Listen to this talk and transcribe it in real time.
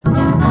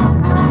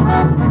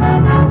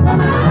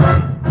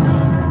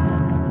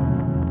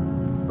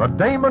the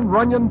Damon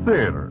Runyon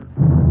Theater.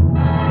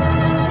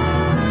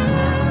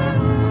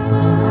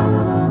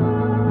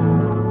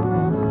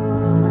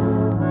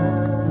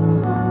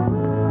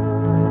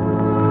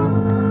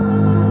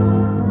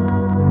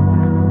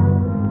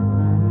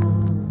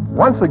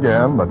 Once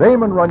again, the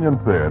Damon Runyon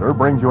Theater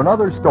brings you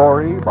another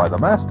story by the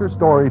master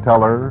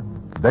storyteller,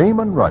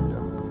 Damon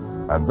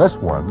Runyon. And this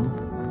one,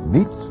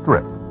 Neat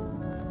Strip.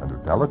 And to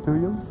tell it to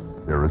you,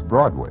 here is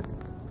Broadway.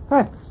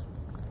 Thanks.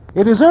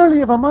 It is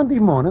early of a Monday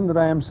morning that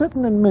I am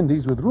sitting in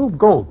Mindy's with Rube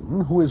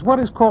Golden, who is what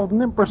is called an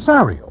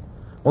impresario,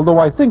 although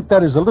I think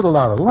that is a little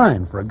out of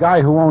line for a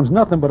guy who owns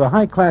nothing but a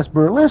high-class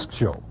burlesque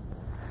show.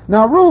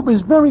 Now, Rube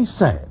is very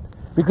sad,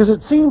 because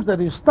it seems that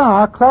his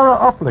star, Clara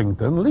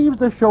Uplington, leaves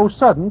the show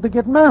sudden to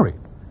get married,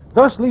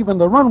 thus leaving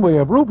the runway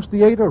of Rube's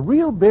theater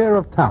real bare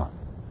of talent.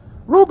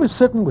 Rube is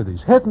sitting with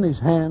his head in his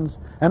hands,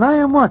 and I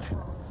am watching,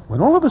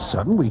 when all of a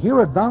sudden we hear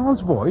a doll's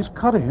voice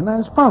cut in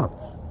as follows.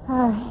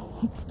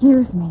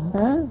 Excuse me.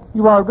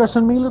 You are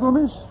addressing me, little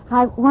miss?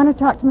 I want to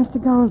talk to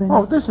Mr. Golden.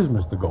 Oh, this is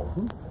Mr.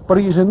 Golden, but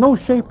he is in no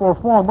shape or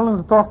form willing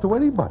to talk to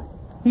anybody.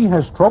 He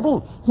has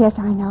troubles. Yes,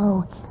 I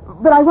know.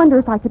 But I wonder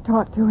if I could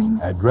talk to him.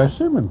 Address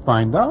him and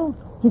find out.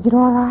 Is it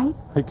all right?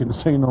 I can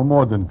say no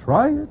more than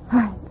try it.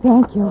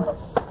 Thank you.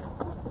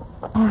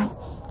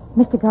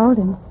 Mr.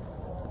 Golden.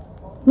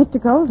 Mr.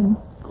 Golden.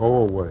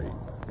 Go away.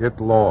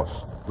 Get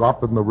lost.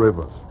 Drop in the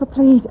river. Oh,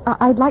 please,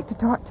 I'd like to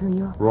talk to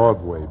you.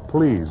 Broadway,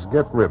 please,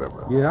 get rid of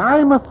her. Yeah,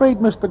 I'm afraid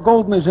Mr.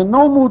 Golden is in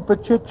no mood for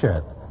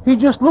chit-chat. He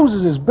just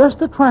loses his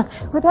best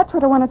attraction. Well, that's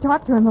what I want to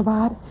talk to him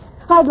about.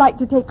 I'd like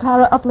to take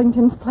Clara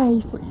Uplington's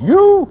place.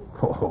 You?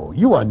 Oh,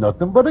 you are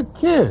nothing but a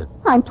kid.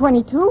 I'm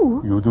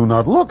 22. You do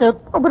not look it.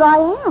 Oh, but I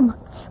am.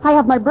 I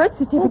have my birth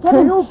certificate.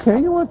 Okay,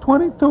 you are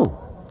 22.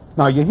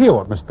 Now, you hear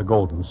what Mr.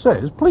 Golden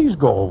says. Please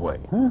go away.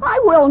 Huh? I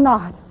will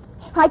not.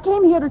 I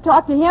came here to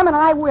talk to him, and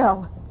I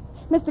will.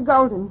 Mr.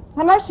 Golden,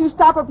 unless you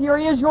stop up your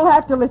ears, you'll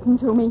have to listen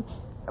to me.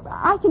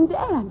 I can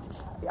dance.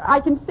 I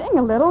can sing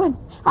a little, and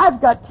I've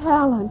got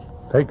talent.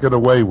 Take it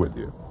away with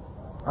you.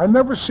 I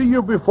never see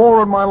you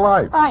before in my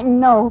life. I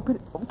know, but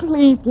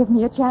please give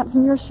me a chance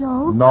in your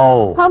show.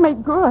 No. I'll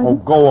make good. Oh,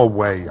 go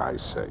away, I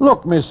say.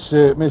 Look, Miss...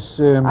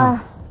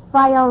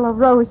 Viola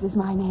Rose is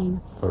my name.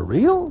 For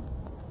real?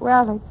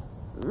 Well,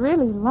 it's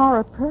really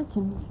Laura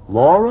Perkins.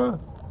 Laura?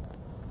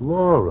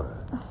 Laura.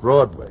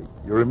 Broadway.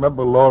 You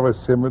remember Laura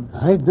Simmons?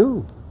 I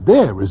do.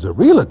 There is a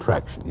real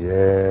attraction.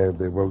 Yeah,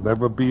 there will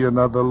never be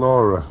another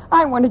Laura.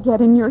 I want to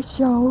get in your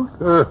show.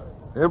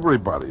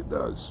 Everybody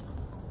does.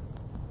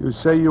 You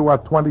say you are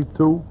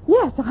 22?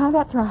 Yes,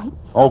 that's right.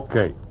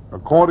 Okay.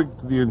 According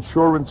to the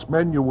insurance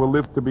men, you will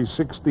live to be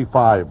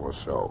 65 or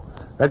so.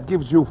 That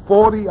gives you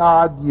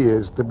 40-odd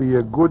years to be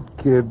a good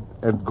kid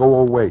and go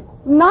away.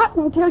 Not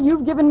until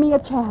you've given me a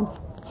chance.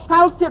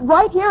 I'll sit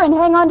right here and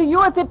hang on to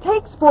you if it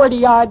takes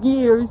 40-odd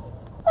years.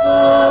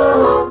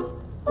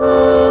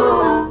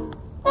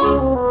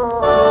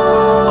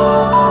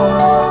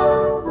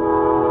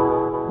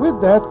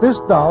 With that, this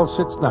doll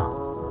sits down.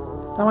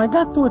 Now, I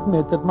got to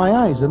admit that my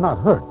eyes are not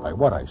hurt by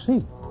what I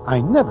see.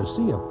 I never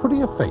see a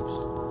prettier face.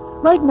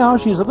 Right now,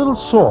 she's a little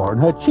sore,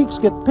 and her cheeks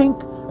get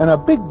pink, and her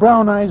big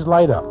brown eyes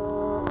light up.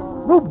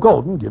 Rube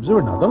Golden gives her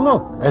another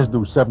look, as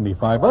do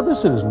 75 other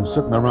citizens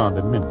sitting around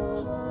in Mindy's.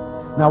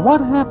 Now,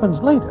 what happens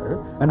later,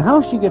 and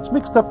how she gets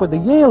mixed up with the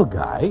Yale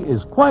guy,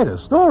 is quite a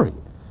story,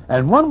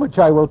 and one which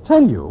I will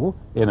tell you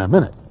in a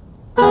minute.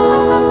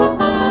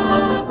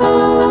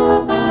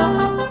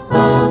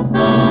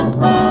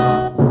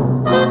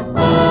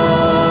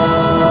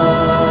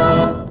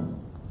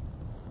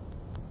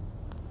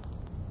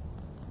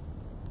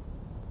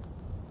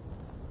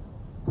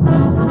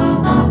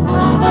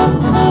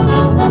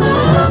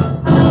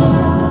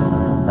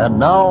 And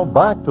now,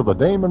 back to the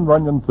Damon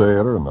Runyon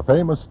Theater and the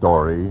famous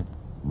story,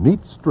 Neat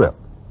Strip.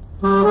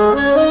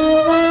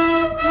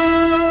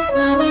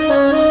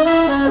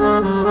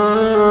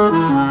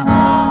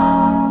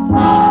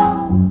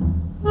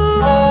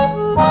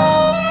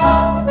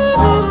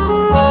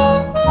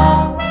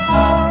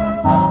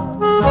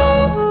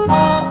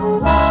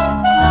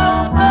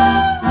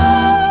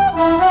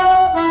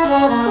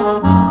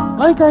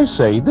 Like I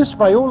say, this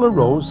Viola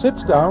Rose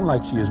sits down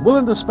like she is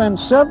willing to spend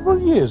several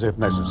years if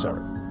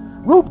necessary.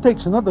 Rube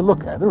takes another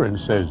look at her and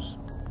says,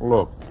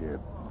 Look, kid,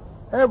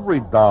 every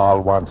doll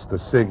wants to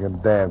sing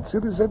and dance.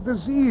 It is a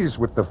disease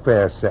with the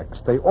fair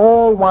sex. They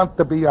all want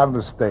to be on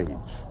the stage.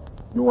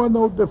 You are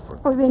no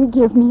different. Oh, then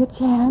give me a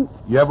chance.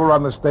 You ever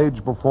on the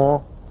stage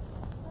before?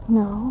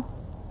 No,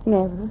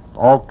 never.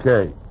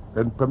 Okay,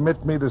 then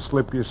permit me to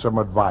slip you some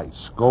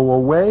advice. Go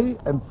away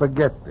and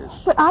forget this.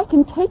 But I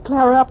can take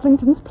Clara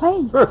Uplington's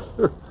place.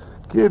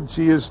 Kid,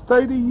 she is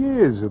 30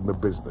 years in the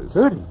business.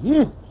 30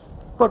 years?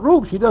 But,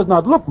 Rube, she does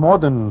not look more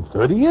than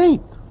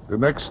 38. The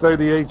next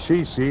 38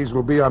 she sees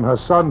will be on her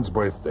son's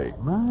birthday.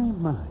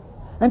 My.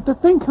 And to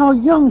think how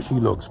young she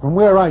looks from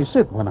where I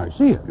sit when I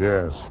see her.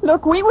 Yes.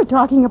 Look, we were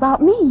talking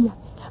about me.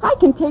 I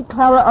can take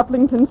Clara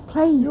Uplington's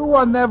place. You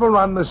were never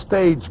on the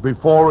stage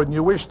before, and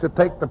you wish to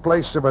take the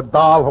place of a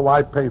doll who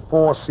I pay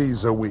 4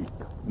 C's a week.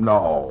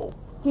 No.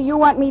 Do you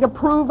want me to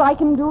prove I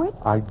can do it?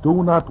 I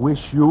do not wish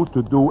you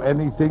to do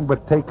anything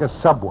but take a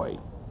subway.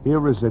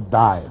 Here is a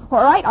dime.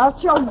 All right, I'll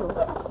show you.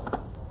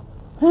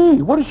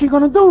 Hey, what is she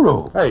going to do,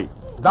 Rube? Hey,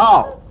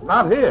 doll,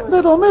 not here.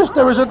 Little miss,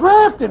 there is a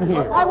draft in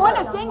here. I want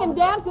to sing and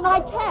dance, and I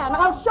can.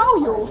 I'll show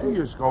you.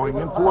 She is going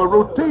into a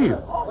routine.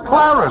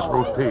 Clara's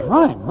routine.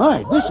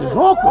 My, this is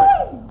awkward.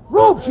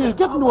 Rube, she is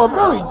getting to a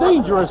very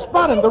dangerous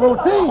spot in the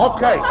routine.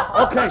 Okay,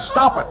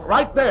 stop it.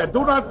 Right there.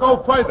 Do not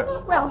go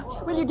further.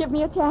 Well, will you give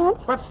me a chance?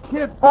 But,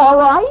 kid... All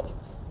right.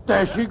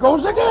 There she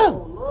goes again.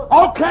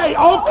 Okay,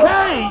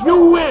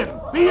 you win.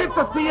 Be at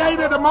the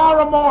theater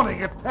tomorrow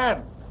morning at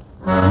 10.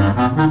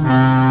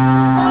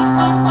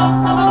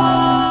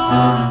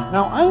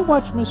 Now, I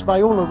watch Miss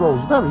Viola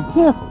Rose very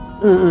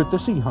carefully to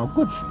see how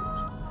good she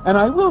is. And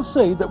I will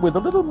say that with a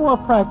little more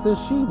practice,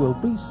 she will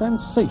be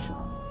sensational.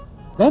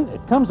 Then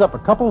it comes up a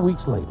couple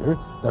weeks later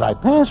that I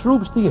pass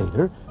Rube's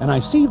theater and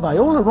I see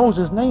Viola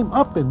Rose's name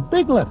up in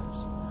big letters.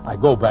 I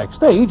go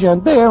backstage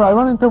and there I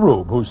run into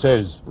Rube, who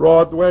says,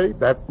 Broadway,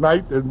 that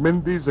night in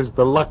Mindy's is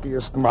the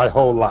luckiest in my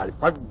whole life.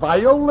 But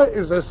Viola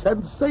is a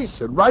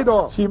sensation right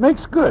off. She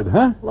makes good,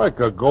 huh? Like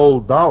a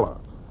gold dollar.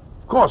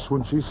 Of course,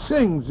 when she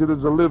sings, it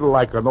is a little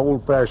like an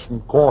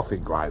old-fashioned coffee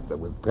grinder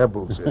with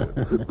pebbles in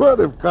it. But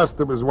if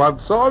customers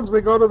want songs,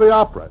 they go to the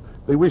opera.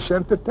 They wish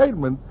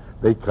entertainment,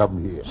 they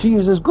come here. She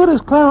is as good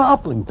as Clara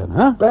Uplington,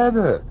 huh?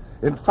 Better.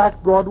 In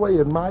fact, Broadway,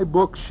 in my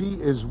book, she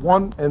is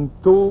 1 and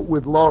 2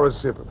 with Laura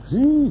Simmons.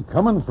 Gee,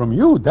 coming from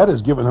you, that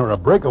has given her a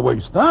breakaway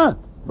start.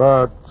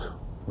 But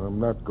I'm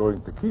not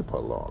going to keep her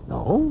long.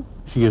 No?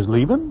 She is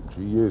leaving?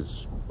 She is,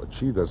 but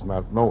she does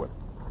not know it.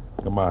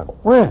 Come on.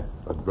 Where?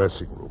 A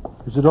dressing room.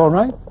 Is it all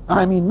right?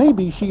 I mean,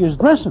 maybe she is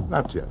dressing.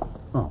 Not yet.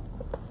 Oh.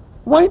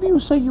 Why do you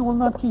say you will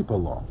not keep her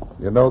long?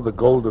 You know the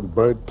Golden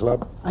Bird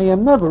Club? I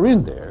am never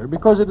in there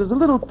because it is a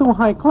little too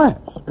high class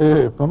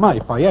for my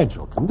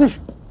financial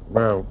condition.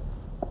 Well,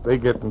 they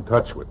get in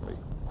touch with me.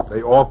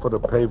 They offer to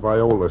pay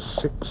Viola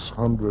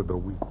 $600 a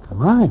week.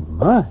 My.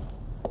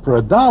 For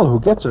a doll who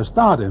gets her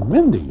start in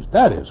Mindy's,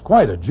 that is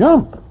quite a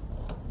jump.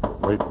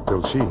 Wait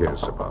until she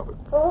hears about it.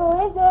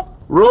 Who is it?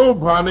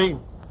 Rube, honey,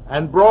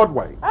 and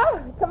Broadway. Oh,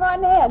 come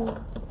on in.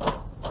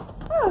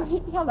 Oh,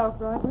 hello,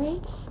 Broadway.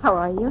 How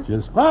are you?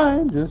 Just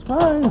fine.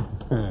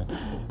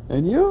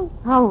 And you?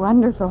 Oh,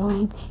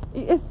 wonderful.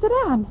 Sit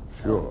down.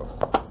 Sure.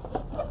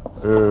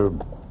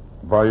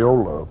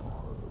 Viola,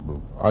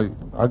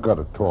 I got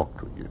to talk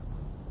to you.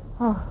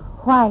 Oh,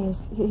 why?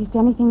 Is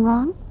anything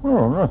wrong?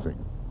 Oh, nothing.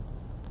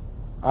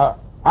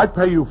 I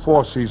pay you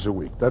 4 C's a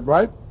week, that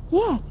right?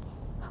 Yes.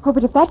 Oh,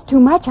 but if that's too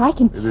much, I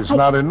can... It is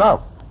not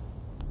enough.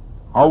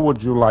 How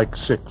would you like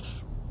 6?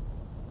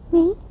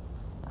 Me?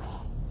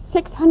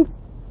 600...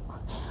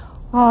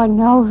 Oh,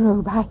 no,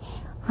 Rube.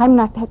 I'm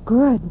not that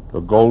good. The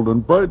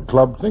Golden Bird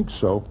Club thinks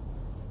so.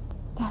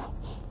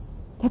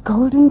 The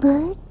Golden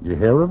Bird? You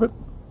hear of it?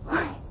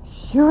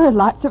 Sure,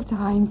 lots of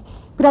times.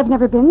 But I've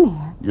never been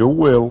there. You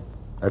will.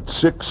 At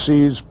 6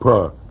 C's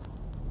per.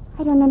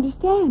 I don't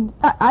understand.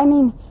 I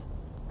mean,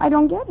 I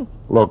don't get it.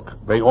 Look,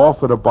 they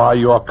offer to buy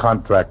your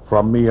contract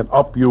from me and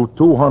up you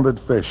 200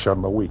 fish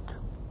on the week.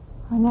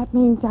 And that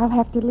means I'll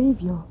have to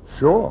leave you.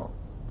 Sure.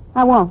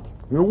 I won't.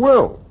 You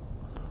will.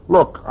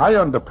 Look, I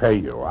underpay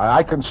you.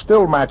 I can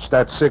still match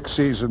that 6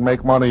 C's and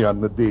make money on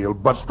the deal,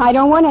 but... I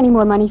don't want any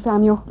more money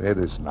from you. It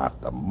is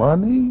not the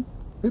money.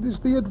 It is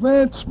the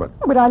advancement.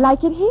 But I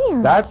like it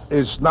here. That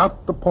is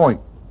not the point.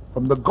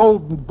 From the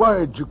Golden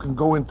Bird, you can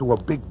go into a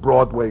big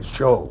Broadway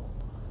show.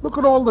 Look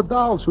at all the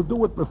dolls who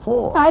do it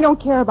before. I don't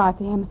care about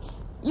them.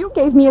 You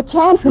gave me a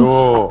chance.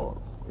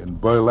 Sure. In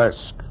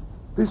burlesque.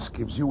 This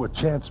gives you a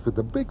chance for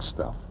the big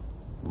stuff.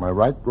 Am I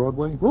right,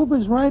 Broadway? Rube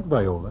is right,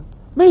 Viola.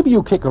 Maybe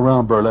you kick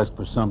around burlesque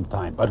for some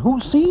time, but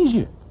who sees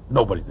you?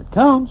 Nobody that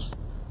counts.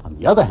 On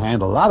the other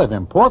hand, a lot of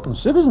important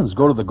citizens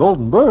go to the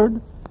Golden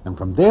Bird, and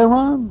from there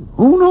on,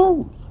 who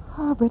knows?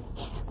 Oh,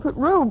 but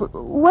Rube,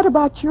 what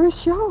about your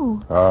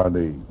show?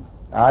 Honey,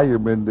 I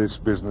am in this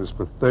business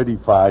for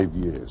 35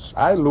 years.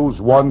 I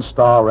lose one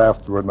star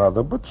after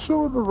another, but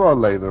sooner or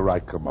later I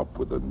come up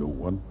with a new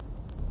one.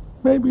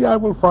 Maybe I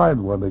will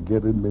find one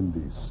again in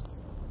Mindy's.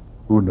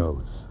 Who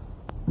knows?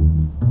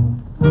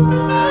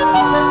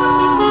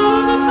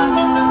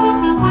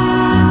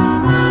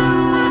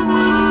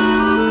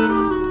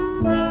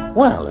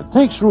 Well, it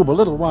takes Rube a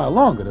little while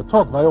longer to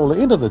talk Viola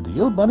into the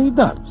deal, but he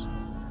does.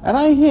 And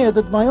I hear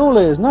that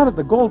Viola is not at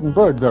the Golden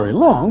Bird very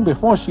long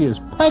before she is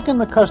packing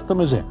the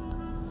customers in.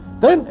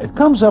 Then it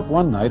comes up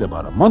one night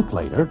about a month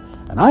later,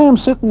 and I am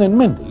sitting in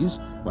Mindy's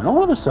when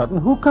all of a sudden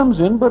who comes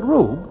in but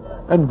Rube,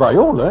 and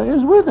Viola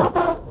is with him.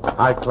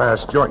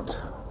 High-class joint.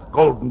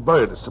 Golden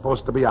Bird is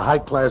supposed to be a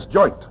high-class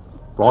joint.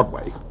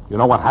 Broadway. You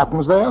know what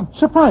happens there?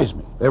 Surprise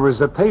me. There is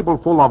a table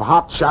full of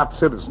hot-shot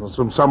citizens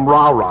from some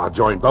rah-rah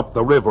joint up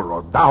the river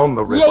or down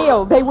the river.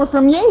 Yale. They were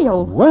from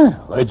Yale.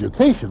 Well,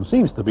 education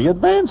seems to be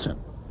advancing.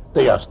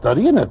 They are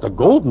studying at the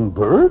Golden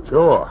Bird?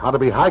 Sure, how to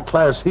be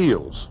high-class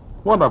heels.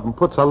 One of them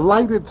puts a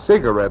lighted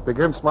cigarette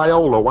against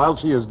Viola while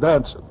she is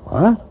dancing.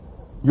 What?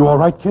 You all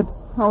right, kid?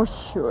 Oh,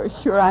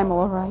 sure, I'm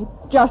all right.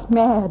 Just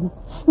mad.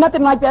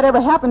 Nothing like that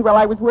ever happened while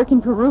I was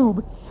working for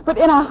Rube. But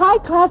in a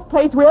high-class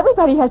place where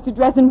everybody has to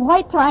dress in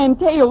white tie and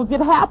tails, it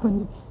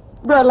happened.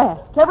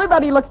 Burlesque.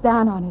 Everybody looks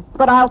down on it,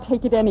 but I'll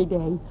take it any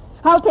day.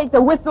 I'll take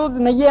the whistles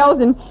and the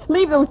yells and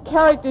leave those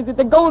characters at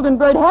the Golden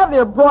Bird have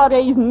their broad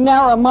A's and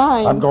narrow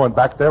minds. I'm going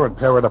back there and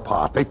tear it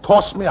apart. They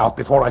tossed me out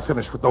before I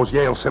finished with those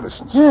Yale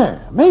citizens. Yeah,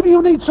 maybe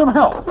you need some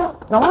help.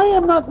 Now, I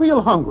am not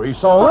real hungry,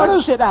 so let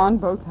us... Sit down,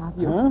 both of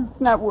you. Huh?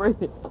 It's not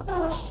worth it.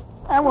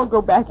 I won't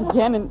go back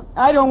again, and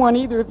I don't want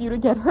either of you to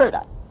get hurt.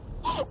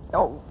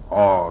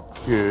 Oh,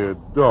 kid,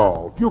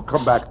 don't. You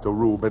come back to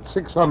Rube at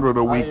 $600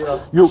 a week.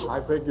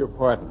 I beg your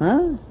pardon.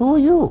 Huh? Who are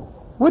you?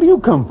 Where do you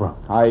come from?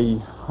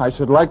 I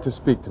should like to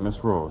speak to Miss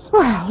Rose.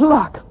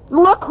 Well,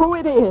 look who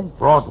it is.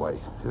 Broadway.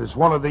 It is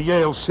one of the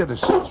Yale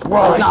citizens.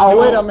 Why? Now,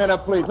 wait a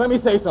minute, please. Let me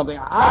say something.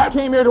 I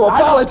came here to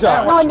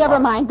apologize. Oh, never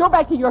mind. Go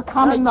back to your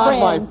comic They're not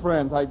friends. my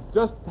friends. I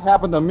just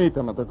happened to meet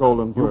them at the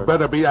Golden You Bird.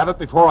 better be at it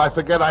before I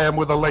forget I am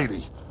with a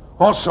lady.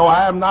 Also,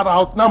 I am not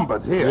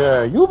outnumbered here.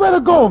 Yeah, you better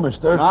go,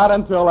 mister. Not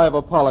until I've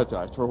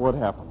apologized for what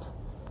happened.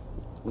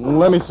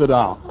 Let me sit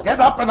down.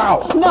 Get up and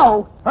out.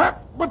 No. Huh?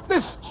 But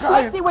this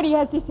guy... Let's see what he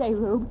has to say,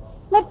 Rube.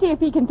 Let's see if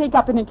he can think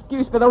up an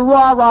excuse for the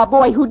raw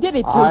boy who did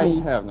it to I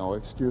me. have no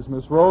excuse,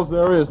 Miss Rose.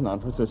 There is none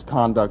for such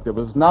conduct. It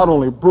was not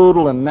only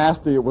brutal and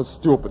nasty, it was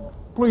stupid.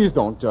 Please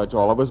don't judge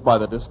all of us by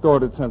the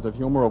distorted sense of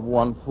humor of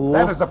one fool.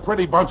 That is a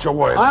pretty bunch of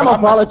words. I'm but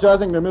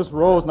apologizing to Miss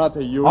Rose, not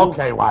to you.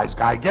 Okay, wise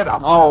guy, get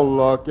up. Oh,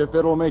 look, if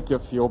it'll make you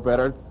feel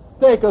better,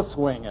 take a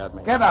swing at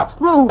me. Get up.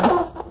 Rube.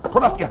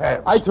 Put up your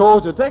hands. I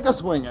told you, take a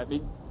swing at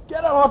me.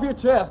 Get it off your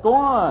chest. Go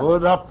on.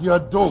 Put up your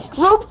dukes.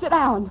 Rube, sit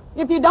down.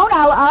 If you don't,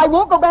 I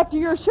won't go back to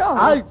your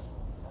show.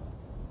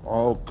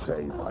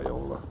 Okay,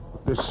 Viola.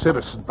 This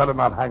citizen better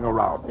not hang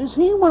around. Is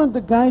he one of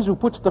the guys who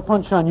puts the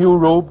punch on you,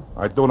 Rube?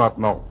 I do not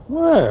know.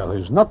 Well,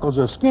 his knuckles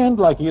are skinned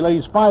like he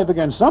lays 5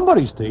 against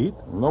somebody's teeth.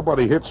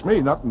 Nobody hits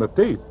me, not in the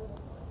teeth.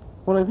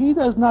 Well, if he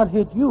does not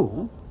hit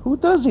you, who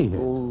does he hit?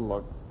 Oh,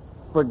 look,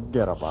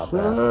 forget about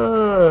that.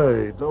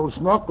 Hey, those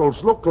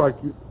knuckles look like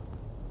you...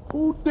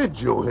 Who did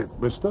you hit,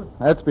 mister?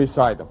 That's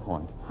beside the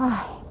point.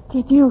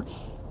 Did you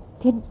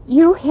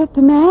hit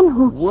the man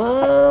who...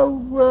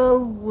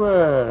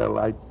 Well,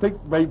 I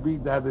think maybe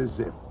that is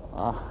it.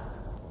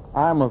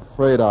 I'm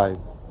afraid I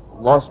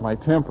lost my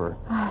temper.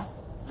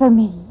 For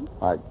me?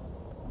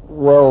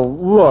 Well,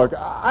 look,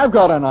 I've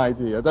got an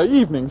idea. The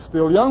evening's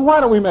still young. Why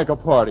don't we make a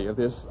party of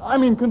this? I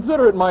mean,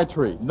 consider it my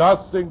treat.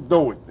 Nothing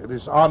doing. It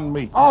is on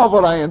me. Oh,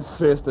 but I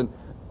insist. And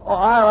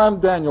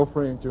I'm Daniel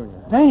Frame, Jr.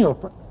 Daniel.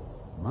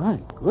 My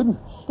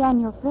goodness.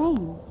 Daniel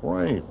Frame.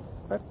 Frame.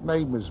 That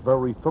name is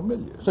very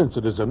familiar. Since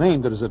it is a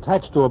name that is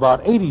attached to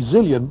about 80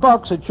 zillion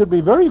bucks, it should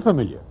be very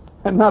familiar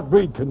and not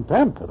breed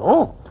contempt at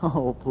all.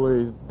 Oh,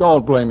 please,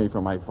 don't blame me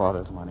for my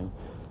father's money.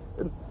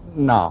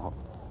 Now,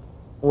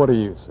 what do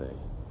you say?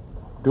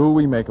 Do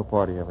we make a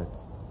party of it?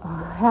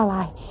 Oh, well,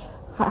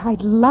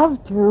 I'd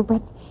love to,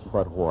 but...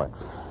 But what?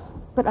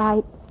 But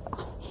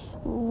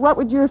what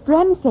would your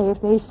friends say if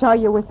they saw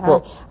you with her?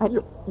 Well,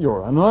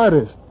 you're an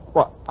artist.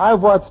 Well,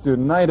 I've watched you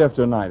night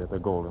after night at the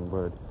Golden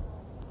Bird.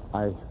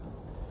 I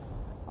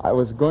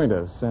was going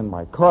to send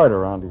my card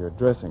around to your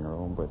dressing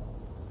room, but...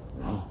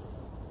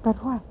 But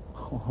what?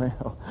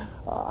 Well,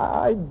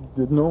 I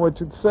didn't know what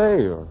you'd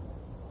say or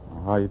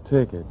how you'd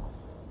take it.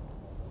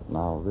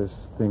 Now, this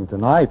thing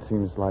tonight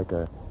seems like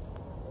a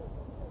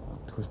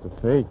twist of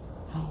fate.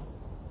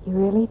 You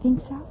really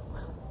think so?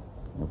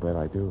 I bet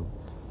I do.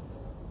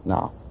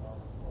 Now,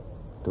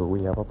 do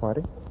we have a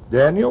party?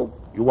 Daniel,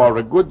 you are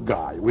a good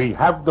guy. We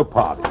have the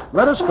party.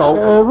 Let us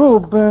go.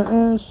 Rube,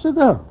 sit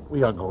down.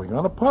 We are going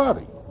on a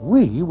party.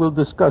 We will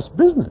discuss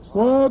business.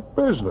 What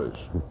business?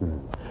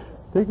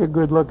 Take a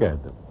good look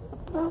at them.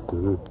 I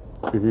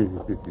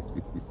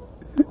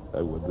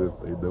wonder if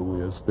they know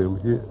we are still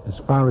here. As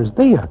far as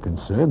they are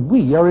concerned,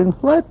 we are in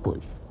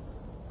Flatbush.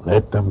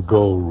 Let them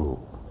go, Rube.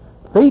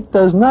 Fate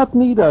does not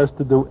need us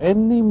to do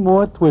any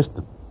more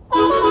twisting.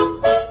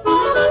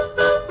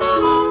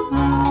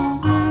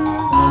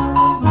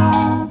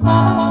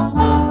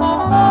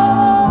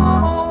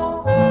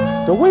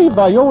 The way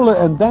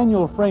Viola and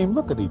Daniel Frame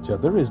look at each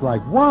other is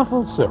like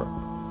waffle syrup.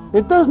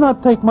 It does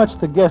not take much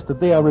to guess that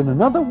they are in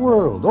another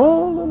world,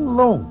 all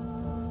alone.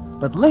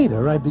 But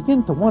later, I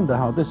begin to wonder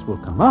how this will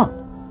come out,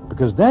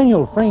 because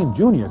Daniel Frame,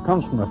 Jr.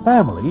 comes from a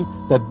family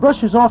that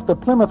brushes off the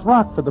Plymouth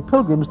Rock for the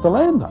pilgrims to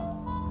land on.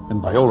 And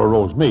Viola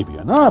Rose may be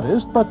an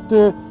artist, but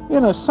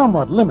in a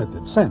somewhat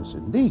limited sense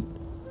indeed.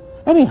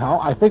 Anyhow,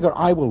 I figure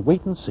I will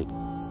wait and see.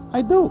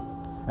 I do.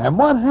 And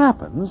what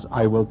happens,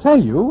 I will tell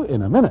you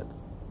in a minute.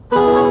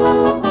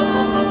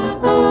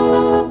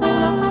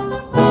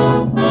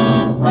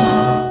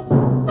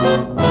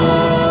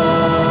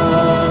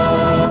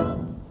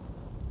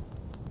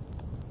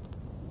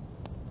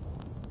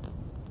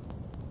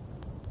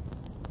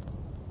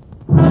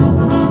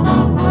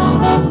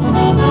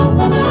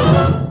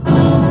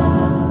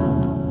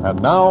 And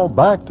now,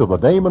 back to the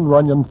Damon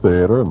Runyon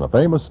Theater and the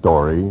famous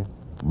story,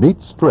 Neat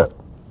Strip.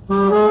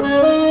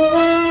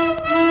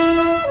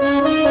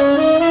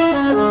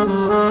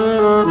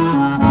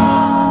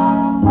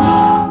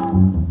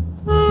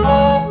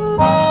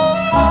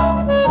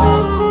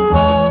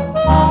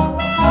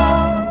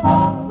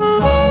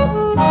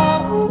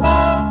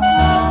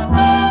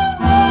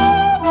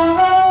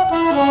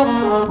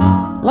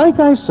 like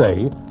I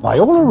say,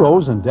 Viola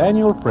Rose and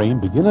Daniel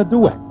Frame begin a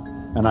duet,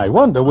 and I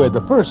wonder where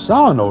the first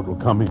sour note will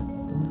come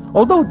in.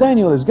 Although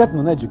Daniel is getting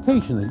an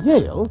education at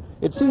Yale,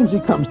 it seems he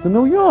comes to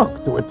New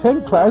York to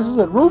attend classes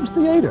at Rube's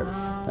Theater.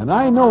 And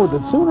I know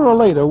that sooner or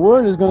later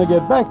word is going to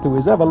get back to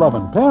his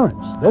ever-loving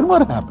parents. Then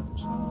what happens?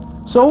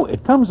 So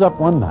it comes up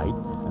one night,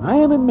 and I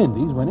am in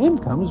Mindy's when in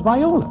comes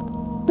Viola.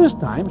 This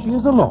time she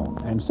is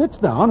alone and sits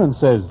down and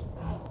says,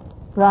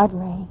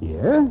 Broadway,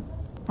 Yeah?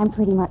 I'm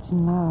pretty much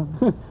in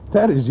love.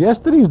 That is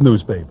yesterday's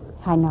newspaper.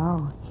 I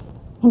know.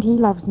 And he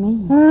loves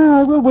me.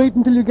 I will wait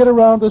until you get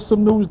around to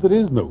some news that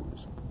is news.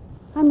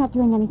 I'm not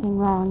doing anything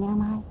wrong,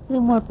 am I?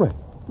 In what way?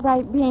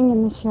 By being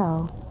in the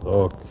show.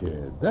 Look,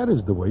 kid, that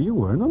is the way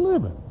you earn a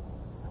living.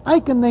 I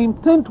can name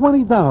 10,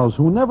 20 dolls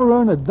who never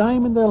earn a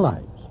dime in their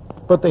lives.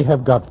 But they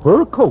have got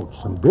fur coats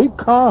and big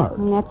cars.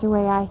 And that's the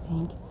way I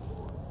think.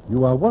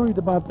 You are worried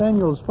about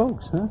Daniel's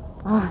folks, huh?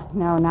 Oh,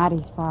 no, not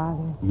his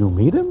father. You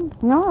meet him?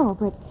 No,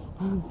 but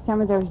some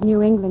of those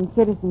New England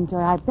citizens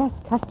are our best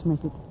customers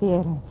at the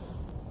theater.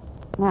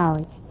 No,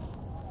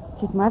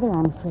 it's his mother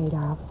I'm afraid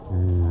of.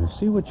 I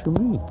see what you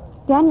mean.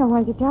 Daniel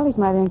wanted to tell his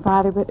mother and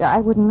father, but I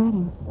wouldn't let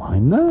him. Why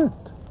not?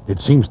 It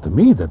seems to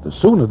me that the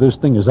sooner this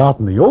thing is out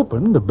in the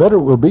open, the better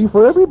it will be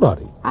for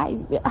everybody. I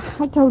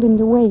told him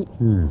to wait.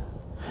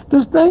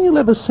 Does Daniel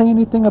ever say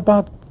anything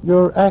about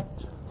your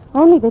act?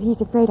 Only that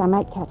he's afraid I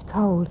might catch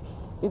cold.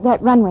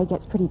 That runway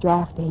gets pretty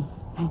drafty.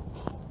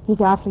 He's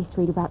awfully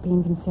sweet about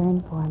being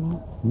concerned for me.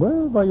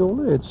 Well,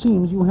 Viola, it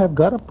seems you have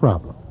got a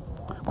problem.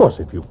 Of course,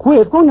 if you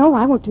quit... Oh, no,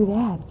 I won't do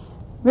that.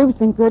 Rube's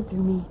been good to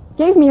me.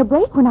 Gave me a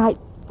break when I...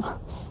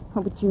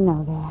 Oh, but you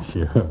know that.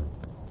 Sure.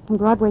 On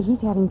Broadway, he's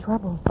having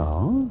trouble.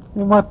 Oh?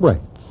 In what way?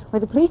 Well,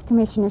 the police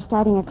commissioner's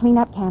starting a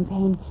clean-up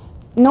campaign.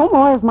 No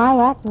more of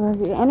my act or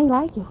any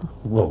like it.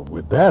 Well,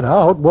 with that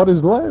out, what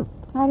is left?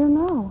 I don't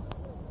know.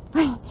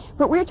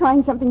 But we're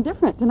trying something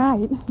different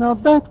tonight. Now,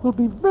 that will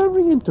be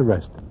very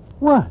interesting.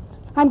 What?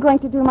 I'm going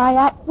to do my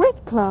act with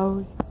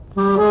clothes.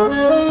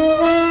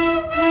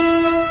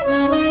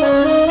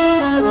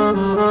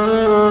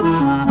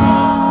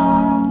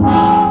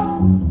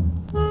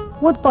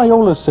 What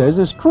Viola says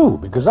is true,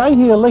 because I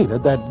hear later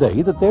that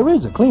day that there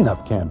is a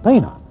cleanup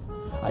campaign on.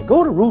 I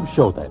go to Rube's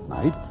show that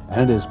night,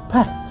 and it is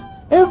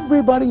packed.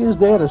 Everybody is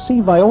there to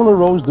see Viola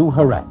Rose do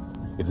her act.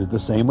 It is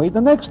the same way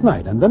the next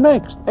night, and the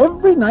next,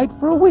 every night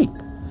for a week.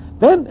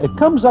 Then it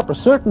comes up a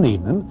certain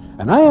evening,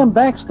 and I am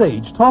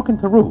backstage talking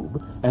to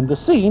Rube, and the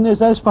scene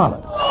is as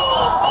follows.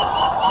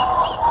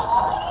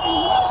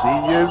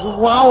 She is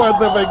wowing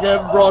them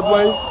again,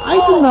 Broadway.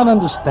 I do not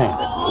understand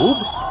it, Rube.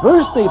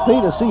 First they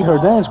pay to see her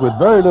dance with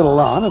very little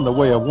on in the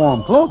way of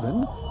warm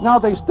clothing. Now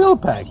they still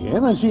pack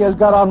in, and she has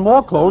got on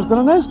more clothes than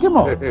an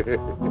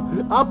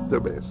Eskimo.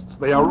 Optimists.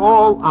 They are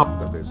all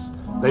optimists.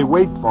 They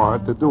wait for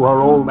her to do her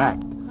own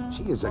act.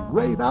 She is a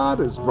great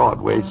artist,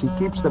 Broadway. She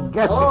keeps them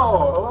guessing.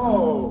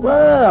 Hello.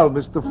 Well,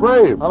 Mr.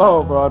 Frame.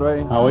 Hello,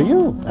 Broadway. How are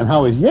you? And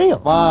how is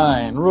Yale?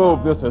 Fine.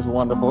 Rube, this is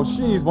wonderful.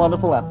 She's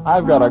wonderful, and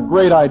I've got a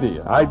great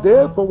idea.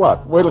 Idea for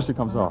what? Wait till she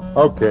comes off.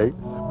 Okay.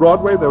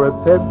 Broadway, there are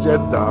 10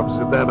 gendarmes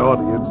in that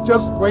audience.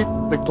 Just wait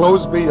to close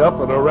me up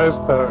and arrest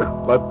her.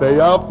 But they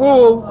are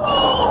fools.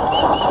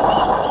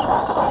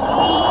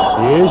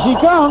 Here she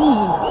comes.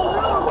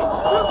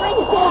 Bring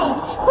it down.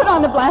 Put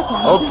on the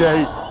blackout.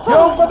 Okay.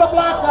 Kill for the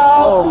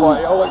blackout. Oh, boy.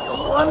 Oh,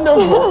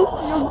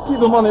 wonderful. You keep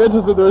them on the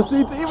edges of their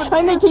seats, even...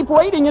 And they keep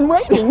waiting and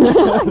waiting.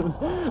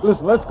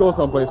 Listen, let's go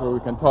someplace where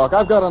we can talk.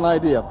 I've got an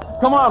idea.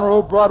 Come on,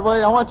 Rube,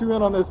 Broadway. I want you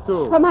in on this,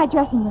 too. For my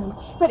dressing room.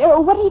 But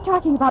what are you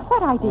talking about?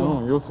 What idea?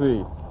 You'll see.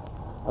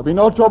 There'll be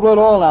no trouble at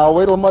all now.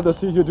 Wait till Mother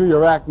sees you do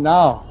your act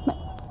now.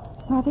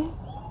 Mother?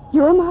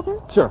 Your mother?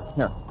 Sure,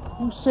 here.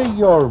 You say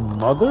your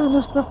mother,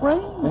 Mr.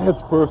 Frame?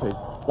 That's perfect.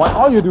 Why,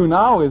 all you do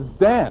now is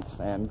dance,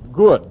 and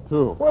good,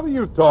 too. What are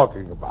you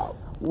talking about?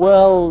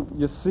 Well,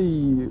 you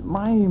see,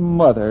 my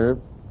mother,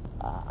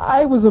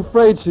 I was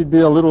afraid she'd be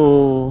a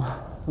little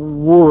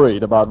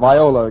worried about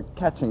Viola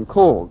catching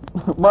cold.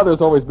 Mother's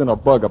always been a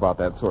bug about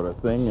that sort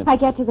of thing. And... I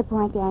get to the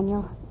point,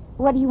 Daniel.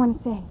 What do you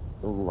want to say?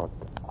 Look,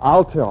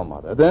 I'll tell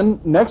Mother.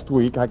 Then next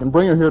week I can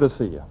bring her here to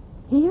see you.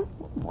 Here?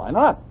 Why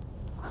not?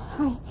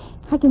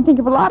 I can think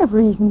of a lot of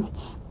reasons.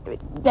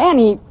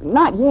 Danny,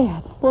 not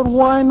yet. But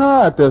why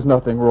not? There's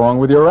nothing wrong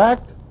with your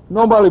act.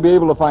 Nobody'll be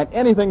able to find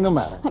anything the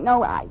matter.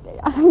 No,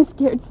 I'm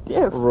scared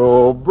stiff.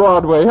 Oh,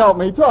 Broadway, help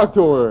me. Talk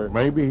to her.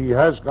 Maybe he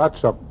has got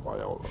something,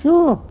 Viola.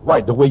 Sure.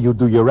 Why, the way you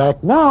do your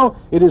act now,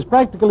 it is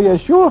practically a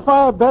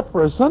surefire bet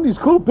for a Sunday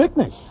school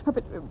picnic.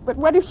 But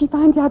what if she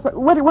finds out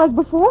what it was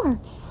before?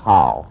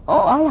 How?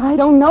 Oh, I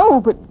don't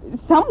know, but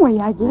some way,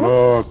 I guess.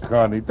 Look,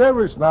 honey,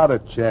 there is not a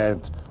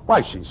chance.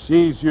 Why, she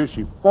sees you,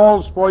 she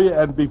falls for you,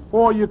 and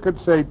before you could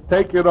say,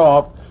 take it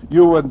off,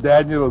 you and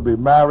Daniel will be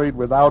married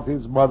without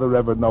his mother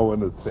ever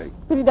knowing a thing.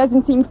 But it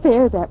doesn't seem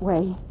fair that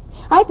way.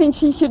 I think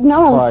she should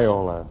know.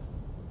 Viola,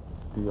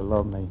 do you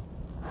love me?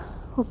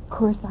 Of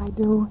course I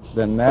do.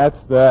 Then that's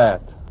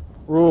that.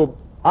 Rube,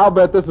 I'll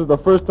bet this is the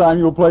first time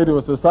you'll play to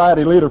a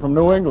society leader from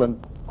New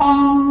England.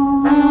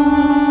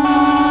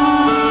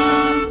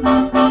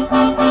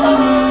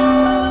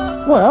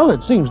 Well,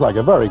 it seems like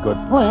a very good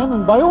plan,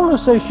 and Viola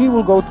says she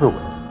will go through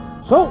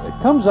it. So it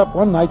comes up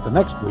one night the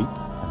next week,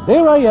 and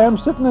there I am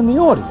sitting in the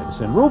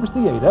audience in Rube's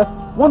Theater,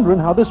 wondering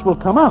how this will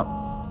come out.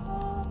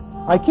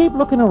 I keep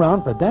looking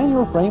around for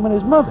Daniel Frame and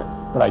his mother,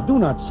 but I do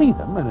not see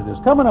them, and it is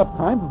coming up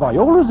time for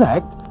Viola's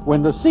act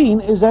when the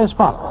scene is as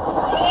follows.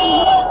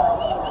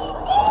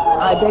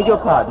 I beg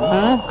your pardon.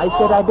 Huh? I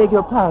said I beg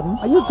your pardon.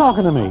 Are you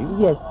talking to me?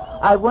 Yes.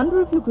 I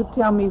wonder if you could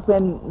tell me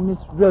when Miss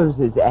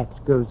Rose's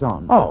act goes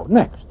on. Oh,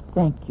 next.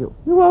 Thank you.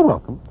 You are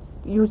welcome.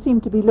 You seem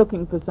to be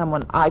looking for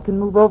someone. I can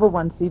move over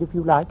one seat if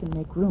you like and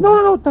make room.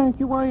 No, thank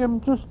you. I am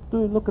just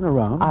looking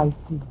around. I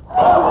see.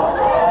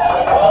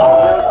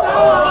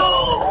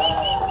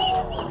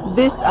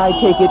 This, I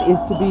take it,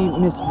 is to be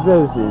Miss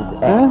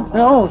Rose's act.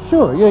 Oh,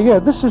 sure. Yeah,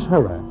 this is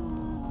her act.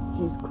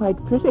 She's quite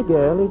pretty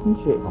girl, isn't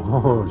she?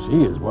 Oh,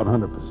 she is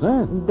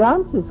 100%.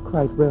 Dances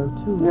quite well,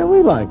 too. Yeah,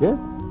 we like it.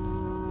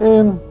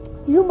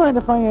 Do you mind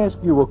if I ask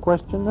you a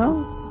question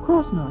now? Of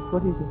course not.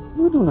 What is it?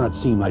 You do not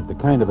seem like the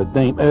kind of a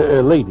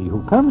lady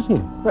who comes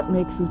here. What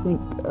makes you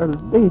think a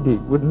lady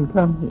wouldn't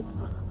come here?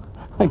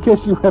 I guess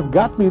you have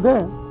got me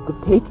there. The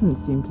patrons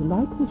seem to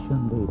like this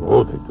young lady.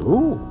 Oh, they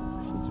do?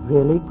 She's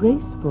really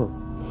graceful.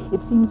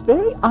 It seems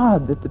very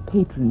odd that the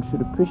patrons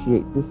should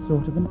appreciate this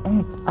sort of an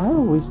act. I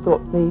always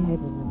thought they had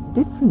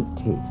different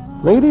tastes.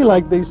 Lady,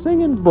 like they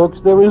sing in books,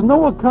 there is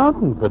no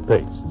accounting for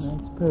tastes. I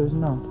suppose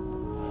not.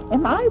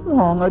 Am I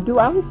wrong, or do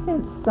I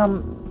sense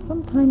some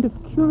kind of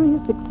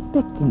curious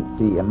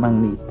expectancy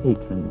among these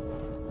patrons?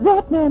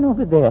 That man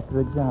over there,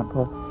 for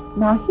example.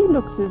 Now, he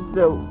looks as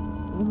though,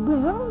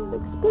 well,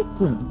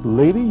 expectant.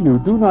 Lady, you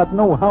do not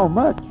know how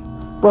much,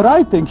 but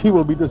I think he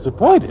will be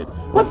disappointed.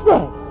 What's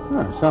that?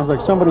 Sounds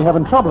like somebody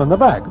having trouble in the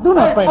back. Do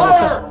not faint.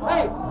 Fire!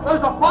 Hey,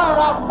 there's a fire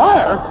out.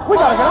 Fire? We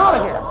gotta get out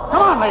of here. Come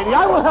on, lady,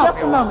 I will help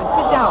Just you. a moment.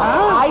 Sit down.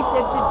 Huh? I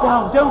said sit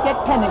down. Don't get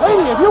panicked.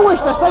 Lady, if you wish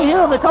to stay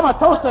here and become a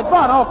toasted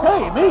bun,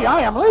 okay. Me,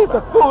 I am leaving.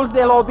 The fools,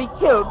 they'll all be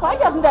killed. Why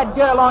doesn't that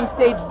girl on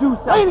stage do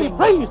something? Lady,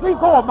 please,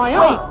 leave go of my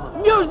Wait. arm.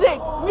 Music!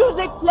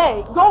 Music,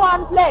 play. Go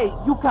on, play.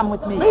 You come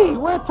with me. Me?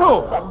 Where to?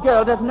 That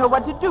girl doesn't know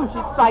what to do.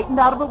 She's frightened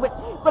out of her wit.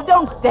 But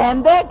don't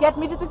stand there. Get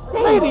me to the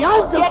stage. Lady,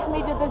 I'm Get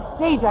me to the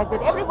stage, I said.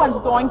 Everyone's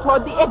going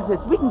toward the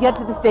exits. We can get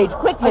to the stage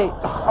quickly.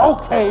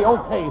 Okay.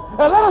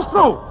 Let us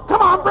through. Come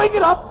on, bring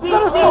it up. Be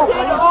Let us through,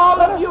 seated, please. all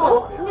of you.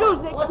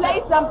 Music,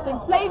 play something.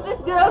 Play this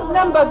girl's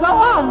number. Go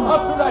on.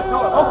 Up to that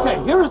door. Okay,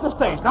 here is the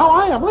stage. Now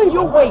I am leaving.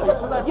 You wait.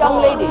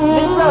 Young lady,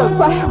 Miss Rose.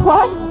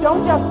 What?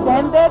 Don't just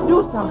stand there.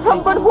 Do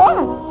something. But what?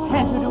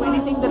 Can't you do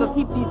anything that'll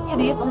keep these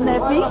idiots on their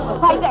feet?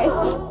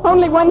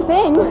 Only one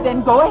thing.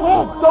 Then go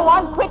ahead. Go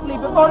on quickly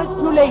before it's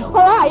too late.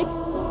 All right.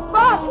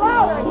 Bob,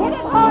 louder. Hit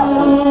it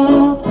harder.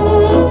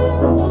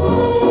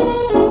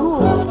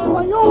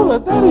 Viola,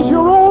 that is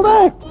your old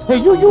act. Hey,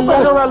 you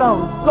Let better... her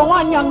alone. Go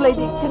on, young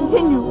lady.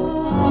 Continue.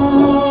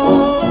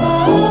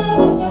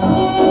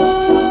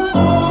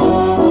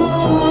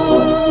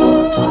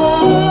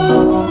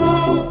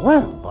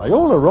 Well,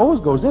 Viola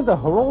Rose goes into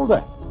her old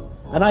act.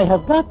 And I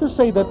have got to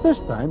say that this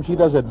time she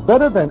does it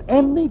better than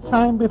any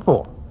time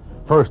before.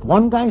 First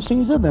one guy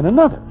sees her, then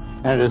another.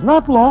 And it is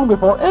not long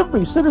before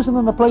every citizen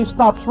in the place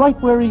stops right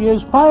where he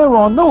is, fire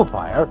or no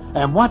fire,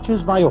 and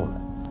watches Viola.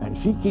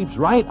 And she keeps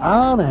right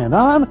on and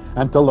on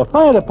until the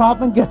fire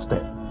department gets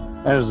there.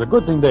 And it's a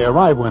good thing they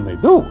arrive when they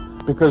do,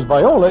 because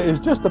Viola is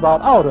just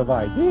about out of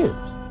ideas.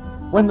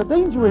 When the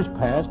danger is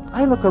past,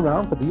 I look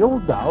around for the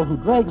old doll who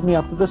drags me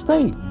up to the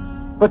stage.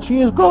 But she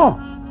is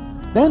gone.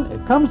 Then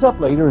it comes up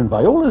later in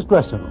Viola's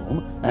dressing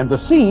room, and the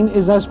scene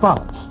is as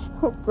follows.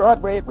 Oh,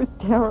 Broadway, it was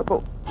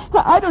terrible.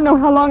 I don't know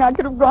how long I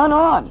could have gone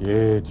on.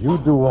 Kid, you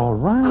do all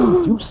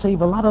right. You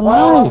save a lot of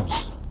lives.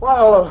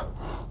 Viola.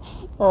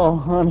 Oh,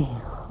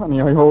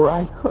 honey, are you all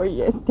right? Oh,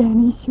 yes,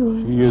 Danny,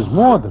 sure. She is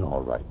more than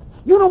all right.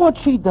 You know what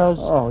she does?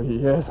 Oh,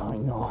 yes, I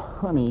know.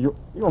 Honey, you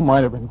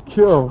might have been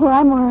killed. Oh,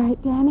 I'm all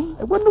right, Danny.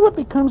 I wonder what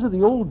becomes of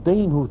the old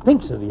dame who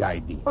thinks of the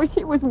idea. Oh,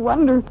 she was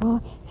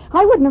wonderful.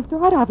 I wouldn't have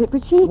thought of it,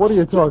 but she... What are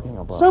you talking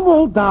about? Some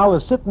old doll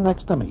is sitting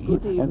next to me.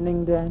 Good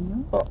evening,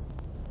 Daniel.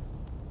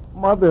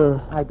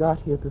 Mother. I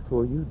got here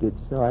before you did,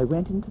 so I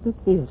went into the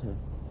theater.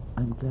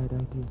 I'm glad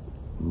I did.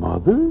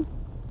 Mother?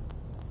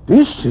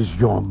 This is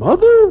your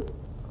mother?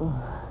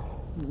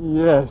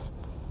 Yes.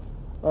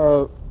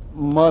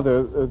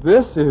 Mother,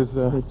 this is...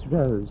 Miss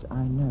Rose,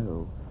 I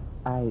know.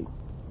 I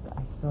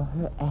saw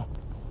her act.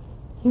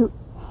 You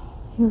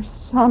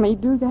saw me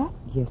do that?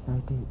 Yes, I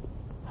did.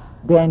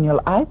 Daniel,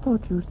 I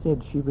thought you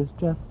said she was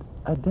just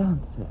a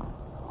dancer.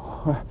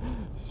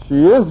 She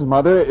is,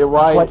 Mother.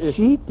 Why... What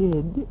she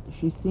did,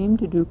 she seemed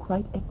to do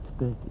quite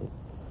expertly,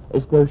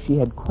 as though she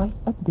had quite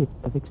a bit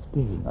of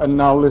experience.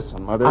 now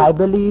listen, Mother. I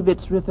believe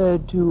it's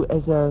referred to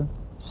as a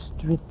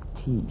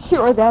striptease.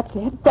 Sure, that's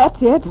it.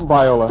 That's it.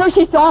 Viola. So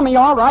she saw me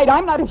all right.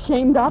 I'm not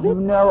ashamed of You it.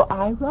 know,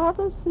 I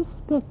rather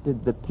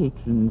suspected the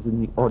patrons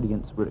in the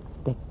audience were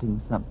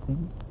expecting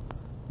something.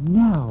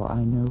 Now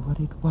I know what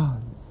it was.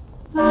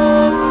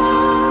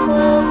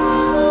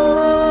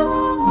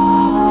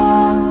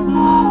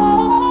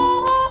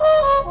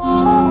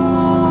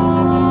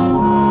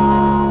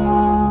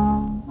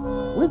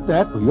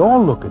 that, we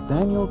all look at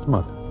Daniel's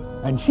mother,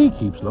 and she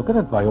keeps looking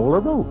at Viola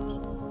Rose.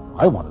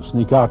 I want to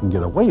sneak out and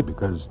get away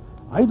because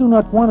I do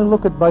not want to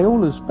look at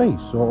Viola's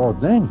face or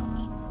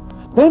Daniel's.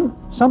 Then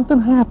something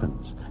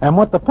happens, and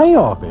what the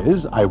payoff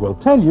is, I will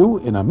tell you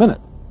in a minute.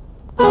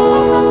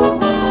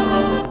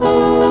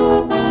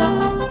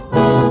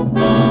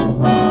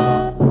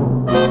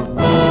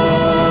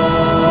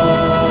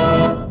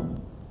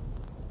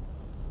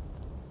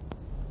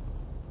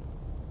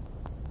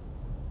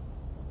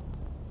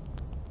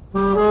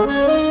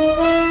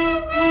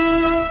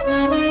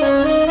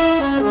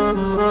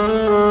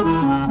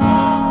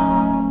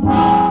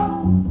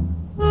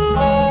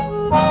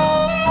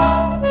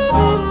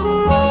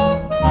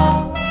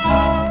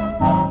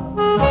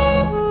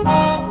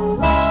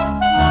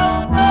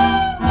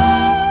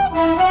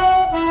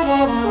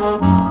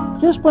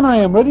 When I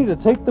am ready to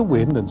take the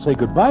wind and say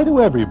goodbye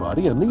to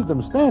everybody and leave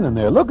them standing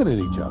there looking at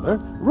each other,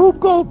 Rube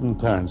Golden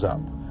turns up.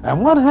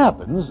 And what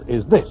happens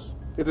is this.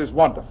 It is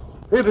wonderful.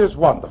 It is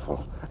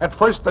wonderful. At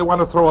first they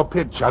want to throw a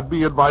pinch on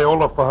me and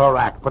Viola for her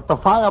act, but the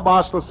fire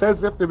marshal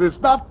says if it is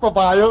not for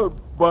Viola,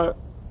 but...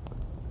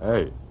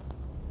 Hey,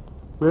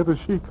 where does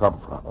she come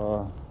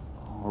from?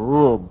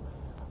 Rube,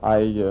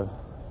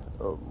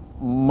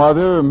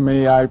 Mother,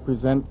 may I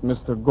present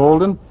Mr.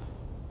 Golden?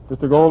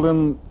 Mr.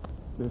 Golden...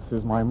 This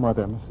is my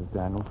mother, Mrs.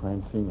 Daniel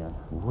Crane Sr.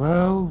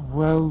 Well,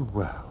 well,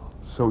 well.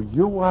 So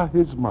you are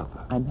his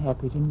mother. I'm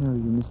happy to know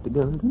you, Mr.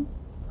 Golden.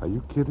 Are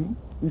you kidding?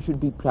 You should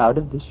be proud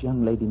of this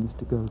young lady,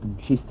 Mr. Golden.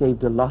 She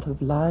saved a lot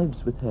of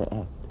lives with her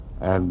act.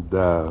 And,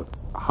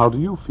 how do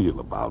you feel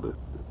about it,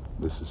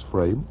 Mrs.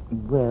 Frame?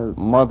 Well...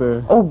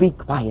 Mother... Oh, be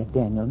quiet,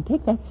 Daniel, and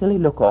take that silly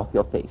look off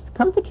your face.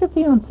 Comfort your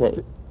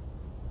fiancé.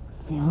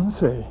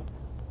 Fiancé?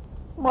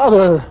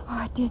 Mother!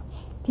 Oh,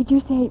 did you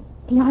say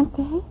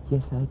fiancé?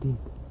 Yes, I did.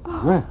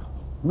 Well,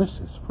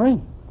 Mrs.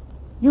 Frame,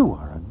 you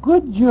are a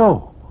good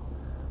Joe.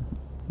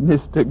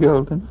 Mr.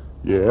 Golden?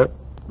 Yeah,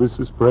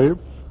 Mrs. Frame?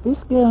 This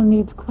girl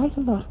needs quite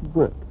a lot of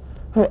work.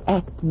 Her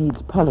act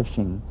needs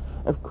polishing.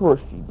 Of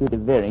course, she did a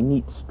very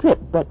neat strip,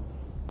 but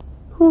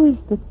who is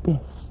the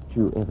best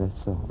you ever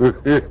saw?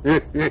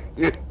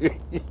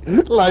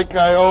 Like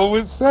I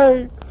always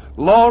say,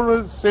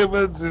 Laura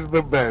Simmons is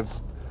the best.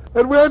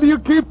 And where do you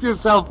keep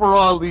yourself for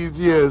all these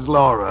years,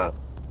 Laura?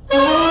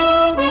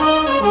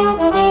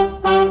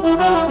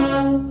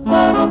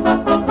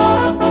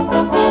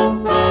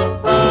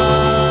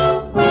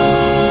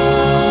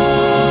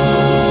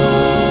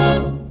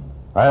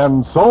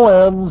 And so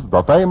ends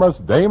the famous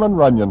Damon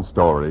Runyon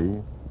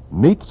story,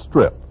 Neat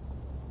Strip.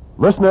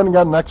 Listen in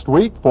again next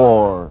week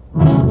for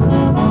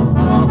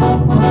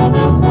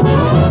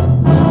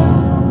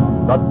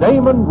the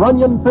Damon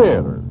Runyon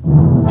Theater.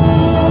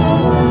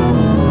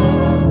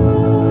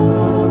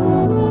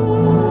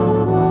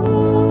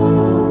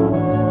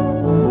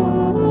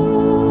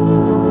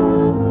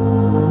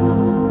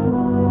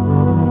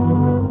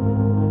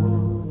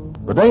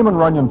 The Damon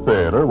Runyon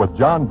Theater with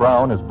John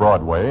Brown as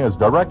Broadway is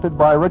directed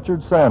by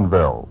Richard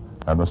Sandville,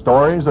 and the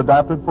story is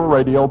adapted for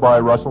radio by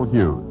Russell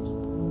Hughes.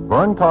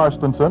 Vern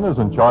Karstensen is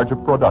in charge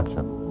of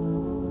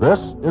production. This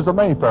is a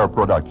Mayfair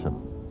production.